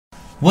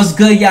What's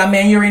good, y'all,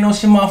 man? You already know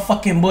it's your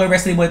motherfucking boy,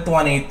 Wrestling Boy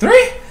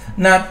 23,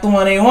 not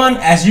 21.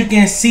 As you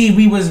can see,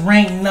 we was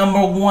ranked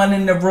number 1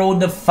 in the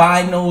Road to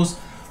Finals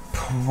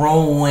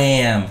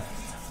Pro-Am.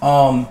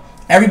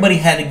 Everybody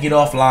had to get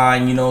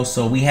offline, you know,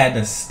 so we had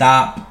to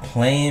stop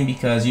playing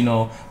because, you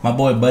know, my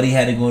boy Buddy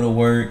had to go to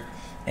work.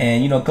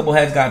 And, you know, a couple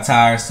heads got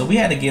tired, so we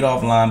had to get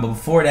offline. But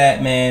before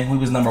that, man, we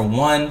was number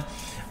 1.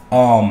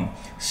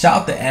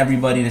 Shout out to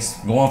everybody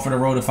that's going for the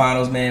Road to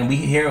Finals, man.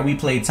 We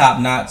played Top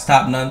Notch.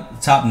 Top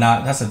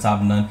Notch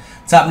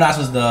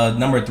was the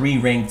number 3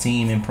 ranked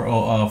team in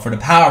for the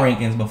power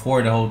rankings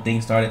before the whole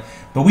thing started.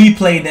 But we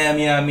played them,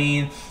 you know what I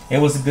mean? It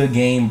was a good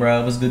game,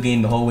 bro. It was a good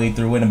game the whole way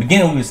through. In the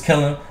beginning, we was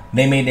killing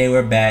them. They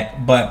were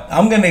back. But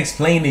I'm going to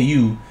explain to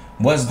you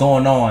what's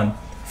going on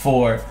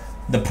for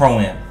the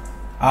Pro-Am.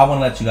 I want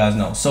to let you guys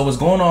know. So what's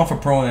going on for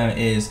Pro-Am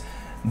is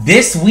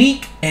this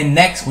week and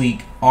next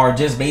week are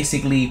just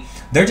basically,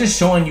 they're just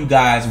showing you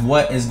guys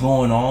what is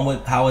going on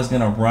with how it's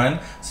going to run.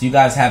 So you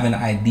guys have an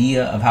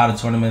idea of how the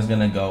tournament is going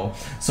to go.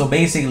 So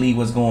basically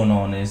what's going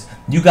on is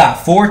you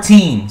got 4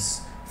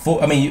 teams.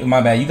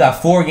 You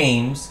got 4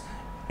 games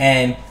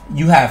and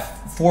you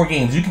have 4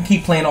 games. You can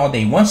keep playing all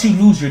day. Once you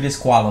lose, you're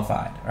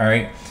disqualified. All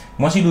right.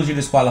 Once you lose, you're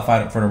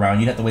disqualified for the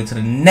round. You have to wait till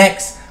the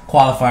next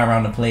qualifying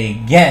round to play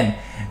again.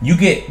 You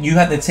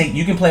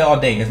can play all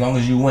day as long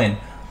as you win.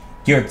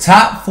 Your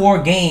top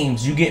 4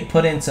 games, you get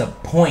put into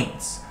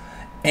points.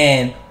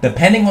 And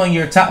depending on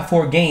your top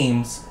 4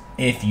 games,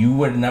 if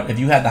you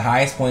had the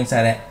highest points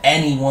out of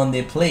anyone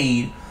that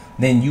played,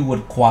 then you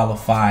would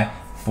qualify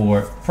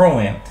for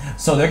Pro-Am.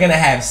 So they're going to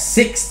have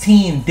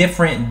 16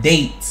 different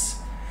dates.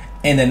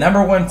 And the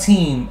number 1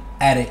 team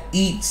out of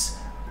each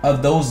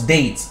of those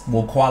dates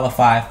will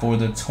qualify for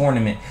the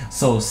tournament.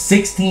 So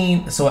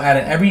out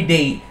of every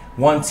date,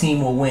 1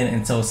 team will win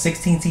until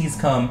 16 teams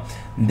come.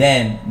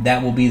 Then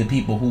that will be the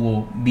people who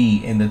will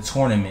be in the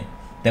tournament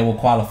that will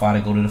qualify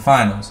to go to the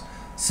finals.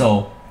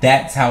 So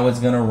that's how it's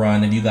going to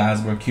run, if you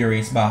guys were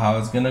curious about how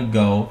it's going to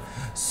go.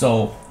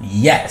 So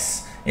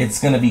yes,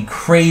 it's going to be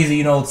crazy.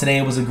 You know,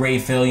 today was a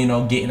great feel, you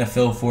know, getting a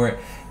feel for it,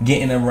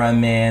 getting a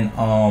run, man.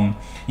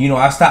 You know,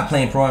 I stopped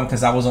playing Pro-Am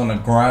because I was on the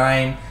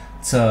grind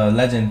to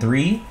Legend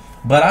 3.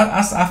 But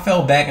I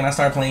fell back and I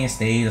started playing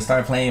stage. I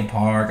started playing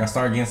park. I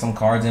started getting some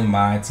cards in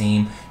my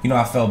team. You know,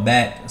 I fell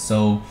back.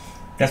 So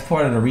that's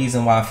part of the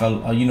reason why I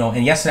fell, you know.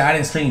 And yesterday, I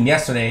didn't stream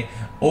yesterday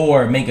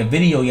or make a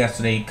video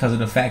yesterday because of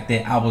the fact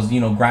that I was,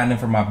 you know, grinding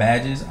for my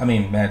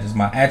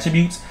my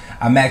attributes.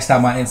 I maxed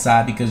out my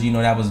inside because, you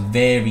know, that was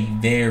very,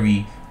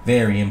 very,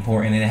 very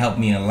important. And it helped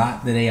me a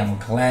lot today. I'm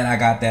glad I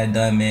got that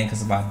done, man,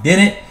 because if I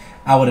didn't,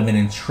 I would have been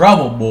in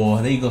trouble,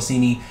 boy. There you go, see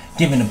me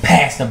giving the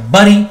pass to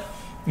Buddy.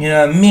 You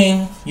know what I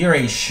mean? You're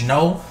a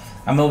schno.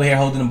 I'm over here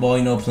holding the ball,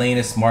 you know, playing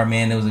it smart,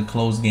 man. It was a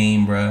close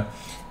game, bruh.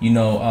 You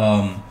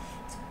know,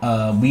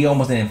 we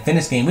almost didn't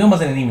finish the game. We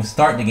almost didn't even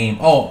start the game.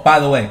 Oh, by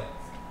the way,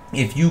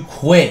 if you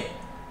quit,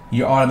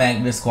 you're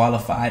automatically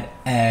disqualified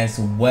as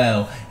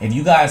well. If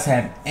you guys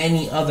have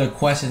any other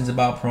questions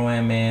about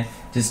Pro-Am, man,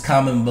 just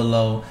comment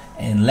below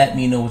and let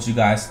me know what you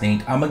guys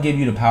think. I'm gonna give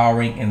you the power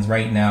rankings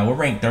right now. We're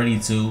ranked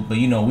 32, but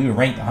you know we were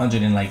ranked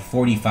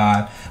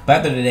 145. But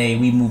after today,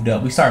 we moved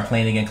up. We started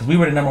playing again because we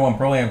were the number 1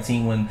 Pro-Am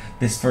team when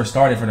this first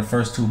started for the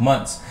first 2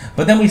 months.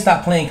 But then we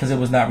stopped playing because it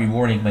was not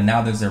rewarding. But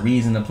now there's a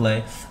reason to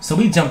play, so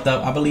we jumped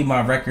up. I believe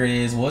my record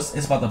is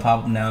it's about to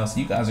pop up now, so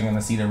you guys are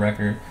gonna see the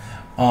record.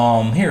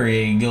 Here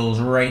it goes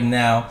right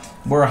now.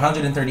 We're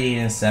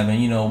 138-7.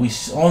 You know, we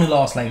only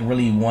lost like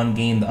really 1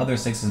 game. The other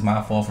 6 is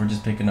my fault for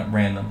just picking up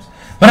randoms.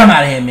 But I'm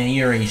out of here, man.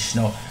 You're a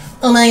schno.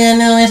 Oh my god,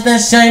 no, it's the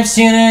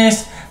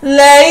sharpshooters.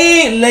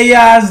 Lay your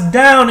ass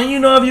down. And you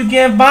know, if you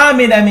can't find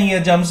me, that means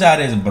your jump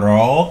shot is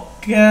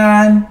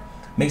broken.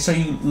 Make sure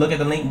you look at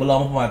the link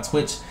below for my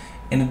Twitch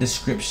in the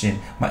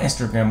description, my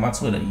Instagram, my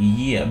Twitter.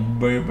 Yeah,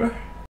 baby.